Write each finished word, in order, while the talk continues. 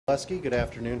Good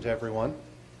afternoon to everyone.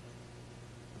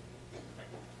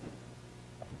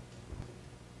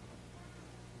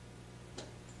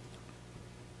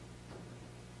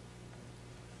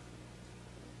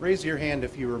 Raise your hand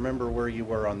if you remember where you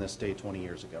were on this day 20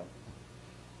 years ago.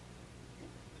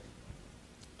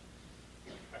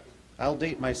 I'll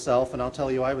date myself and I'll tell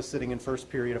you I was sitting in first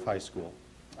period of high school.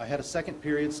 I had a second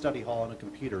period study hall and a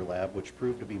computer lab which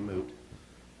proved to be moot,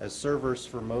 as servers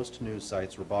for most news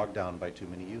sites were bogged down by too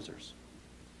many users.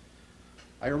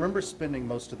 I remember spending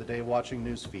most of the day watching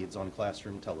news feeds on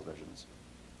classroom televisions.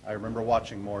 I remember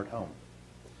watching more at home.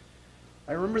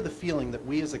 I remember the feeling that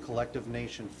we as a collective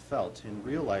nation felt in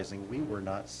realizing we were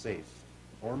not safe,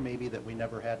 or maybe that we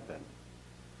never had been.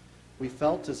 We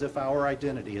felt as if our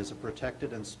identity as a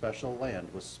protected and special land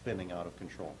was spinning out of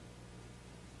control.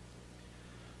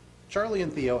 Charlie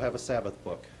and Theo have a Sabbath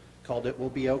book called It Will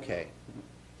Be Okay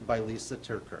by Lisa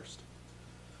TerKeurst.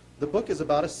 The book is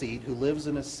about a seed who lives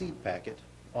in a seed packet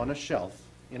on a shelf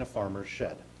in a farmer's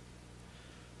shed.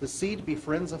 The seed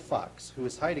befriends a fox who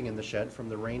is hiding in the shed from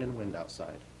the rain and wind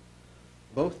outside.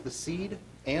 Both the seed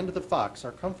and the fox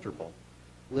are comfortable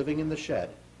living in the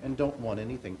shed and don't want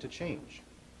anything to change.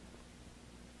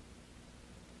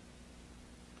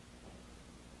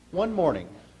 One morning,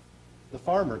 the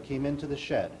farmer came into the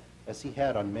shed as he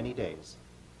had on many days.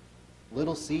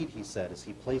 "Little seed," he said as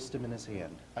he placed him in his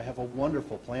hand, "I have a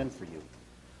wonderful plan for you.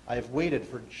 I have waited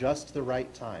for just the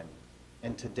right time,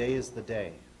 and today is the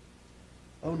day."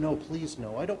 "Oh no, please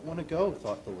no, I don't want to go,"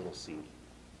 thought the little seed.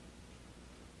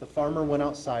 The farmer went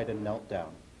outside and knelt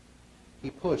down. He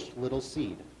pushed little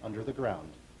seed under the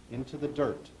ground, into the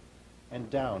dirt, and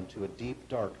down to a deep,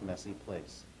 dark, messy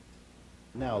place.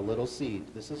 "Now, little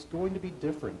seed, this is going to be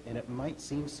different, and it might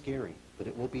seem scary, but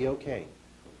it will be okay.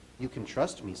 You can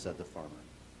trust me," said the farmer.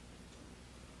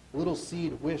 Little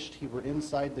seed wished he were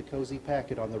inside the cozy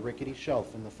packet on the rickety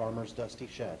shelf in the farmer's dusty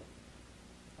shed.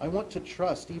 "I want to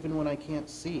trust even when I can't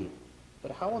see,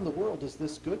 but how in the world is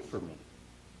this good for me?"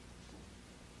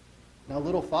 Now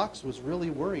little fox was really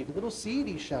worried. "Little seed,"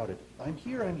 he shouted, I'm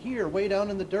here, way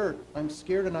down in the dirt. I'm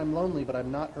scared and I'm lonely, but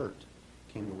I'm not hurt,"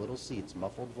 came the little seed's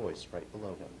muffled voice right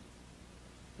below him.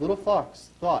 Little fox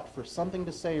thought for something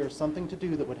to say or something to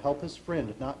do that would help his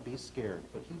friend not be scared,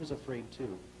 but he was afraid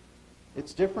too.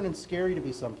 "It's different and scary to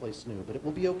be someplace new, but it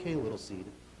will be okay, little seed."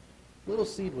 Little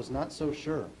seed was not so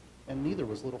sure, and neither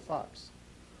was little fox.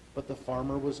 But the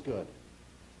farmer was good,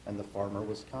 and the farmer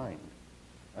was kind,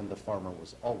 and the farmer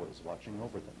was always watching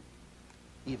over them,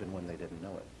 even when they didn't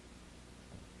know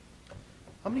it.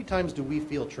 How many times do we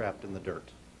feel trapped in the dirt,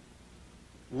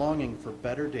 longing for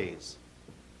better days,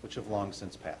 which have long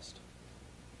since passed?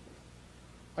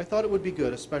 I thought it would be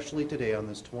good, especially today on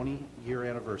this 20-year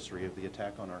anniversary of the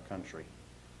attack on our country,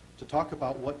 to talk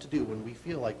about what to do when we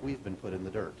feel like we've been put in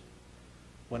the dirt,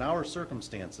 when our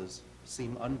circumstances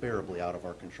seem unbearably out of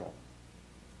our control.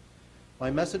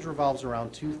 My message revolves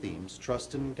around two themes: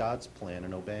 trust in God's plan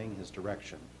and obeying His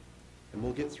direction. And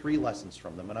we'll get 3 lessons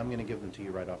from them, and I'm going to give them to you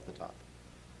right off the top.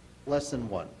 Lesson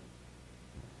 1.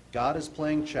 God is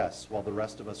playing chess while the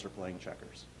rest of us are playing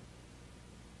checkers.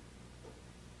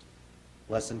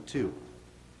 Lesson 2.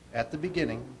 At the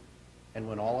beginning, and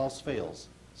when all else fails,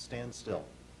 stand still.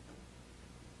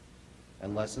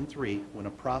 And lesson 3. When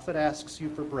a prophet asks you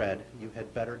for bread, you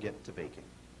had better get to baking.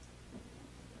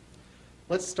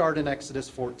 Let's start in Exodus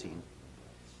 14.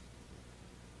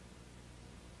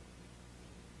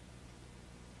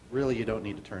 Really, you don't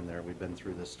need to turn there. We've been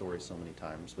through this story so many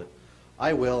times, but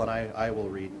I will, and I will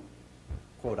read,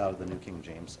 quote out of the New King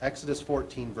James. Exodus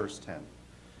 14, verse 10.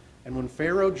 "And when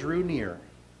Pharaoh drew near,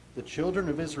 the children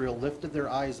of Israel lifted their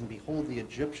eyes, and behold, the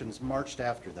Egyptians marched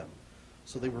after them.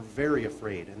 So they were very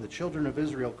afraid, and the children of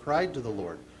Israel cried to the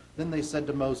Lord. Then they said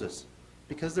to Moses,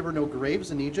 'Because there were no graves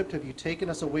in Egypt, have you taken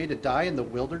us away to die in the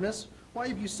wilderness? Why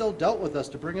have you so dealt with us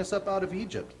to bring us up out of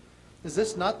Egypt? Is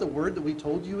this not the word that we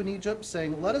told you in Egypt,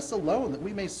 saying, Let us alone, that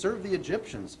we may serve the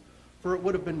Egyptians? For it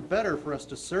would have been better for us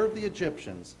to serve the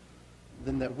Egyptians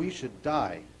than that we should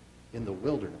die in the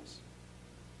wilderness.'"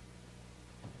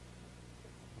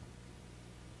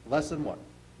 Lesson 1.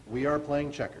 We are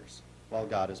playing checkers while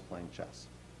God is playing chess.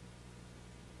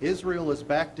 Israel is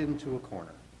backed into a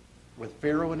corner, with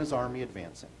Pharaoh and his army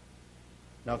advancing.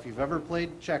 Now, if you've ever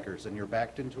played checkers and you're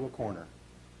backed into a corner,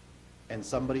 and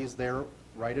somebody's there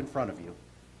right in front of you,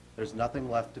 there's nothing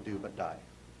left to do but die.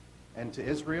 And to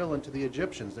Israel and to the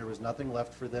Egyptians, there was nothing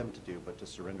left for them to do but to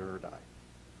surrender or die.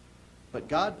 But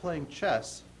God, playing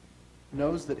chess,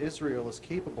 knows that Israel is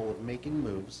capable of making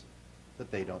moves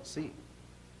that they don't see.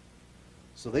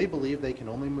 So they believe they can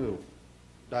only move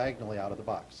diagonally out of the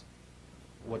box.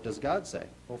 What does God say?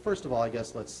 Well, first of all, I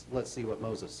guess let's see what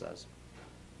Moses says.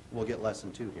 We'll get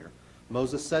lesson 2 here.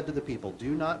 Moses said to the people,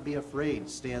 "Do not be afraid.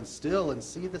 Stand still and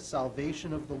see the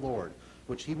salvation of the Lord,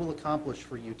 which he will accomplish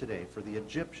for you today. For the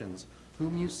Egyptians,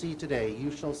 whom you see today,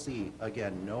 you shall see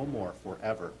again no more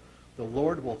forever. The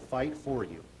Lord will fight for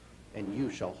you, and you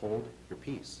shall hold your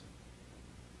peace."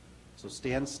 So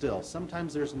stand still.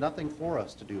 Sometimes there's nothing for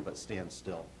us to do but stand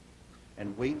still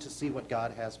and wait to see what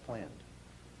God has planned.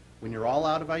 When you're all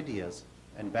out of ideas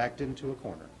and backed into a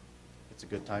corner, it's a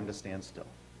good time to stand still.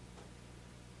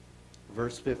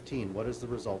 Verse 15, what is the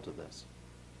result of this?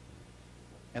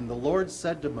 "And the Lord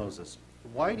said to Moses,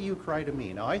 'Why do you cry to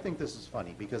me?'" Now I think this is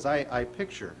funny because I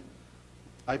picture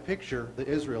the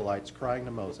Israelites crying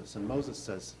to Moses, and Moses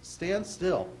says, "Stand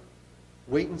still,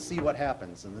 wait and see what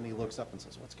happens." And then he looks up and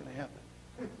says, "What's going to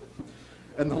happen?"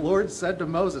 "And the Lord said to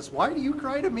Moses, 'Why do you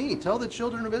cry to me? Tell the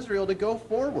children of Israel to go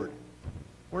forward.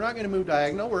 We're not going to move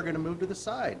diagonal, we're going to move to the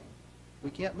side.'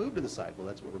 'We can't move to the side.' 'Well,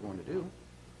 that's what we're going to do.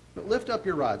 But lift up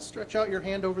your rod, stretch out your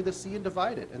hand over the sea and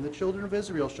divide it, and the children of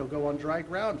Israel shall go on dry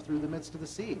ground through the midst of the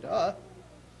sea.' Duh.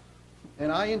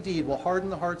 'And I indeed will harden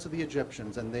the hearts of the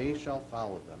Egyptians, and they shall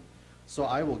follow them. So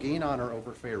I will gain honor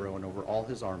over Pharaoh and over all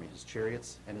his army, his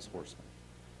chariots, and his horsemen.'"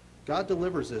 God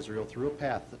delivers Israel through a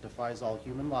path that defies all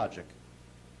human logic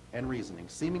and reasoning,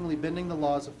 seemingly bending the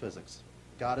laws of physics.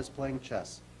 God is playing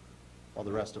chess, while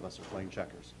the rest of us are playing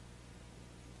checkers.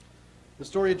 The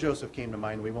story of Joseph came to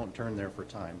mind. We won't turn there for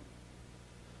time.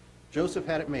 Joseph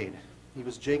had it made. He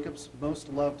was Jacob's most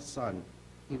loved son.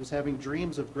 He was having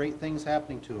dreams of great things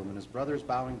happening to him and his brothers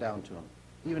bowing down to him.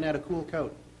 He even had a cool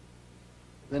coat.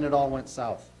 Then it all went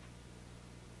south.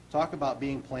 Talk about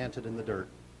being planted in the dirt.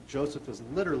 Joseph was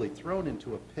literally thrown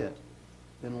into a pit,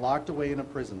 then locked away in a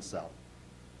prison cell.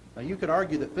 Now you could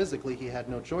argue that physically he had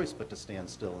no choice but to stand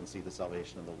still and see the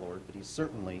salvation of the Lord, but he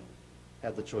certainly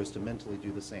had the choice to mentally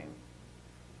do the same.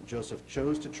 Joseph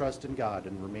chose to trust in God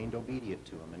and remained obedient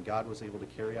to him, and God was able to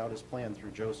carry out his plan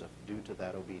through Joseph due to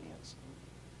that obedience.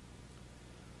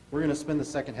 We're going to spend the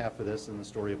second half of this in the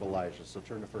story of Elijah, so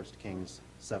turn to 1 Kings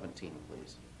 17,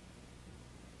 please.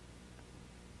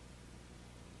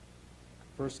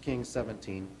 1 Kings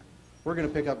 17. We're going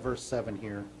to pick up verse 7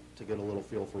 here to get a little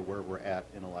feel for where we're at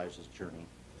in Elijah's journey.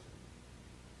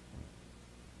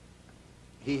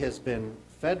 He has been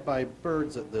fed by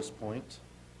birds at this point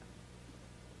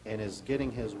and is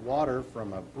getting his water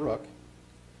from a brook.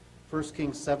 1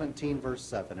 Kings 17, verse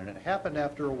 7. "And it happened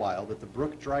after a while that the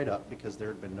brook dried up because there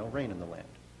had been no rain in the land.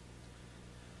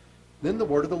 Then the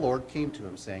word of the Lord came to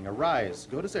him, saying, 'Arise,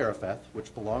 go to Zarephath,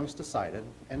 which belongs to Sidon,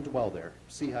 and dwell there.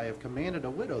 See, I have commanded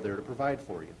a widow there to provide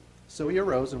for you.' So he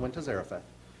arose and went to Zarephath.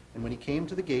 And when he came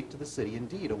to the gate to the city,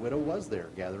 indeed, a widow was there,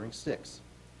 gathering sticks.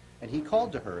 And he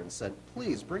called to her and said,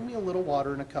 'Please bring me a little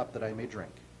water in a cup that I may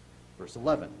drink.' Verse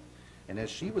 11. And as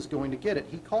she was going to get it,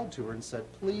 he called to her and said,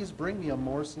 'Please bring me a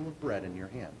morsel of bread in your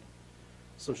hand.'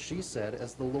 So she said,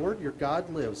 'As the Lord your God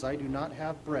lives, I do not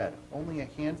have bread, only a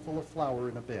handful of flour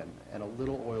in a bin, and a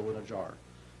little oil in a jar.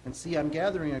 And see, I'm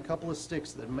gathering a couple of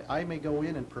sticks that I may go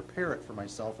in and prepare it for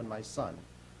myself and my son,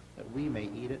 that we may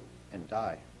eat it and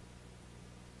die.'"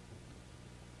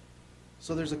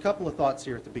 So there's a couple of thoughts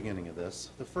here at the beginning of this.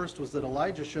 The first was that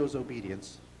Elijah shows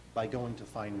obedience by going to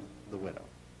find the widow.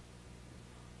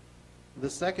 The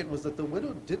second was that the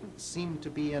widow didn't seem to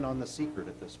be in on the secret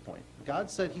at this point. God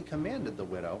said he commanded the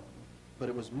widow, but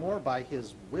it was more by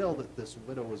his will that this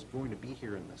widow was going to be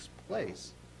here in this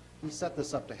place. He set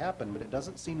this up to happen, but it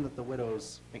doesn't seem that the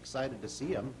widow's excited to see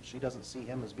him. She doesn't see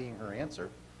him as being her answer.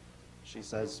 She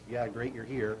says, "Yeah, great you're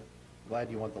here.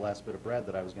 Glad you want the last bit of bread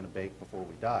that I was going to bake before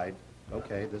we died.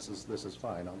 Okay, this is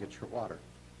fine. I'll get your water."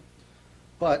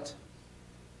 But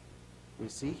we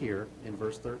see here in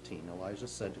verse 13, Elijah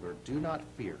said to her, "Do not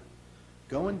fear.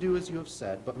 Go and do as you have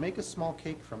said, but make a small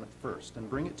cake from it first, and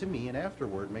bring it to me, and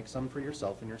afterward make some for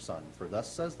yourself and your son. For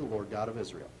thus says the Lord God of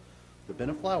Israel, the bin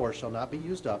of flour shall not be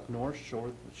used up, nor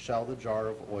shall the jar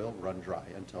of oil run dry,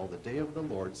 until the day of the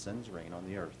Lord sends rain on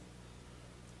the earth."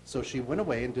 So she went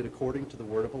away and did according to the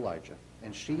word of Elijah,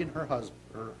 and she and her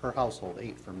household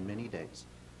ate for many days.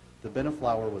 The bin of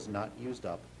flour was not used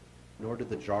up, nor did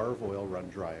the jar of oil run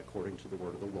dry, according to the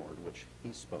word of the Lord, which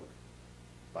he spoke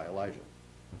by Elijah.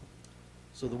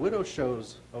 So the widow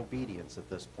shows obedience at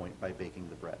this point by baking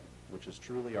the bread, which is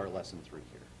truly our lesson 3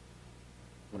 here.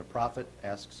 When a prophet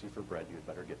asks you for bread, you had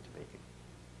better get to baking.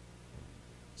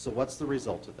 So what's the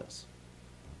result of this?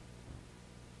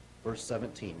 Verse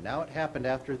 17, "Now it happened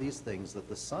after these things that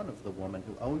the son of the woman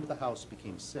who owned the house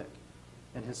became sick,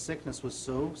 and his sickness was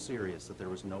so serious that there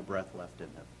was no breath left in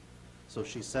him. So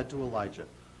she said to Elijah,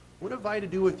 What have I to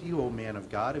do with you, O man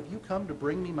of God? Have you come to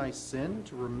bring me my sin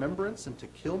to remembrance and to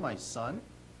kill my son?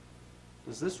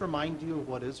 Does this remind you of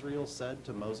what Israel said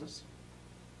to Moses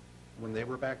when they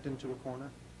were backed into a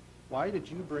corner? Why did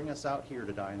you bring us out here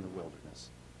to die in the wilderness?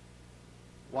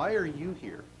 Why are you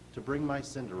here to bring my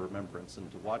sin to remembrance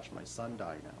and to watch my son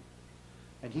die now?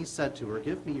 And he said to her,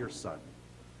 give me your son.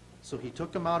 So he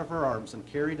took him out of her arms and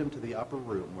carried him to the upper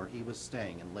room where he was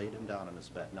staying and laid him down on his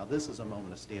bed. Now this is a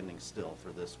moment of standing still for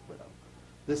this widow.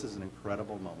 This is an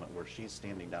incredible moment where she's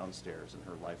standing downstairs and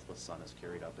her lifeless son is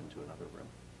carried up into another room.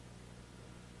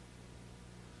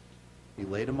 He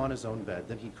laid him on his own bed.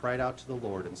 Then he cried out to the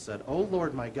Lord and said, O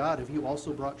Lord my God, have you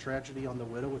also brought tragedy on the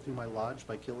widow with whom I lodged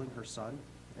by killing her son?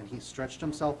 And he stretched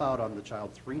himself out on the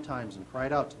child 3 times and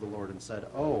cried out to the Lord and said,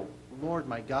 O Lord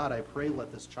my God, I pray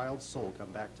let this child's soul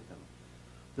come back to him.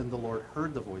 Then the Lord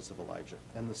heard the voice of Elijah,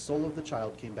 and the soul of the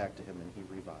child came back to him, and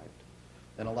he revived.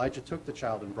 Then Elijah took the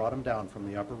child and brought him down from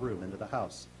the upper room into the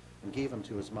house and gave him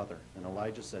to his mother. And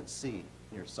Elijah said, see,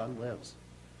 your son lives.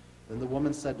 Then the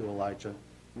woman said to Elijah,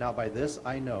 now by this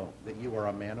I know that you are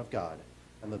a man of God,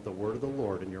 and that the word of the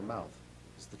Lord in your mouth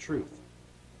is the truth.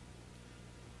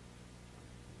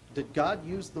 Did God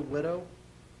use the widow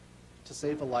to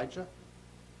save Elijah?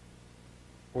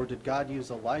 Or did God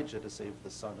use Elijah to save the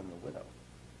son and the widow?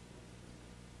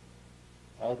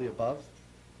 All the above?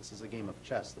 This is a game of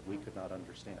chess that we could not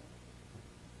understand.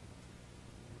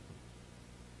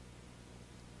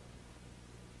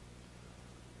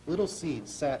 Little Seed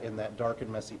sat in that dark and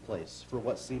messy place for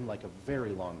what seemed like a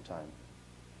very long time.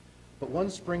 But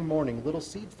one spring morning, Little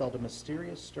Seed felt a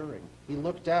mysterious stirring. He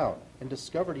looked down and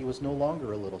discovered he was no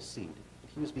longer a little seed.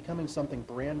 He was becoming something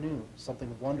brand new,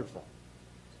 something wonderful.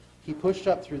 He pushed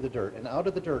up through the dirt and out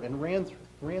of the dirt and ran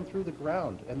through the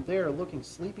ground. And there, looking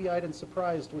sleepy-eyed and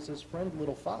surprised, was his friend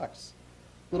Little Fox.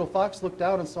 Little Fox looked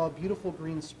down and saw a beautiful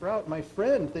green sprout. My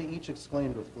friend, they each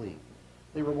exclaimed with glee.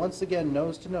 They were once again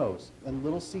nose to nose, and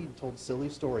Little Seed told silly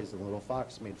stories and Little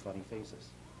Fox made funny faces.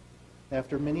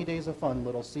 After many days of fun,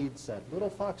 Little Seed said, Little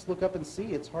Fox, look up and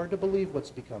see. It's hard to believe what's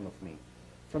become of me.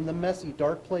 From the messy,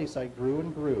 dark place I grew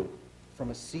and grew, from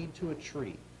a seed to a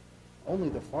tree. Only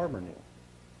the farmer knew.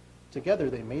 Together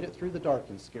they made it through the dark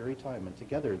and scary time, and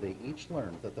together they each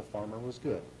learned that the farmer was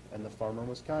good, and the farmer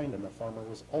was kind, and the farmer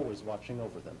was always watching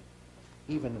over them,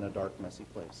 even in a dark, messy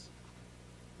place.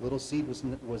 Little Seed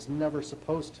was never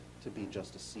supposed to be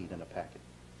just a seed in a packet.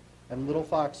 And Little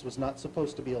Fox was not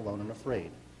supposed to be alone and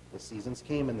afraid. The seasons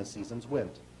came and the seasons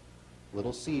went.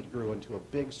 Little Seed grew into a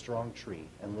big, strong tree,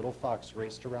 and Little Fox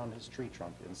raced around his tree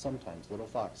trunk, and sometimes Little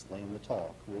Fox lay in the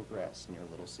tall, cool grass near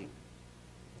Little Seed.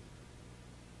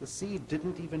 The seed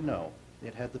didn't even know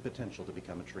it had the potential to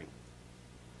become a tree.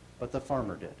 But the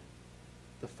farmer did.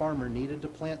 The farmer needed to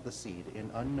plant the seed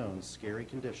in unknown, scary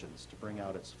conditions to bring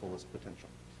out its fullest potential.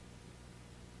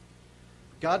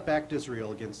 God backed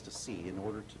Israel against a sea in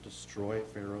order to destroy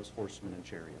Pharaoh's horsemen and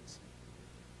chariots.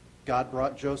 God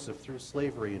brought Joseph through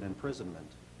slavery and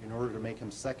imprisonment in order to make him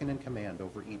second in command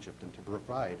over Egypt and to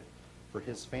provide for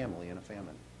his family in a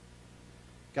famine.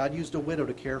 God used a widow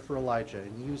to care for Elijah,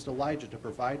 and he used Elijah to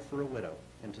provide for a widow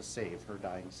and to save her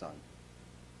dying son.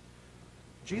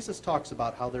 Jesus talks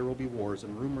about how there will be wars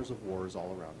and rumors of wars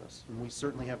all around us, and we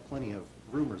certainly have plenty of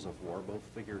rumors of war, both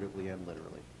figuratively and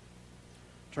literally.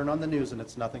 Turn on the news and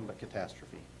it's nothing but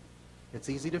catastrophe. It's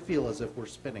easy to feel as if we're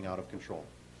spinning out of control.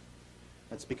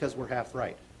 That's because we're half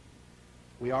right.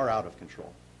 We are out of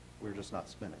control. We're just not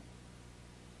spinning.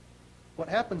 What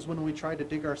happens when we try to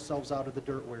dig ourselves out of the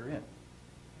dirt we're in?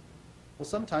 Well,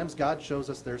 sometimes God shows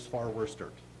us there's far worse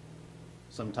dirt.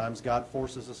 Sometimes God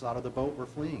forces us out of the boat we're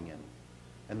fleeing in,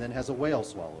 and then has a whale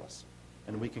swallow us,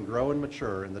 and we can grow and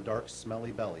mature in the dark,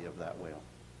 smelly belly of that whale.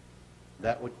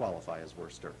 That would qualify as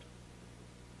worse dirt.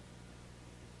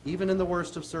 Even in the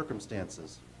worst of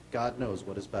circumstances, God knows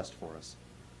what is best for us.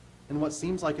 And what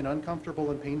seems like an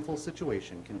uncomfortable and painful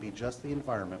situation can be just the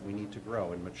environment we need to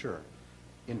grow and mature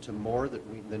into more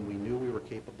than we knew we were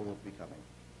capable of becoming.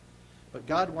 But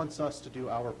God wants us to do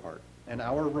our part, and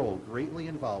our role greatly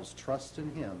involves trust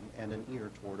in Him and an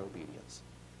ear toward obedience.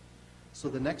 So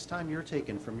the next time you're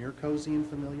taken from your cozy and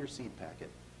familiar seed packet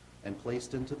and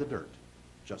placed into the dirt,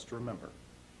 just remember,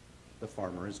 the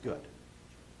farmer is good,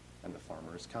 and the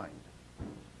farmer is kind,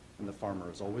 and the farmer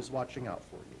is always watching out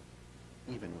for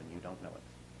you, even when you don't know it.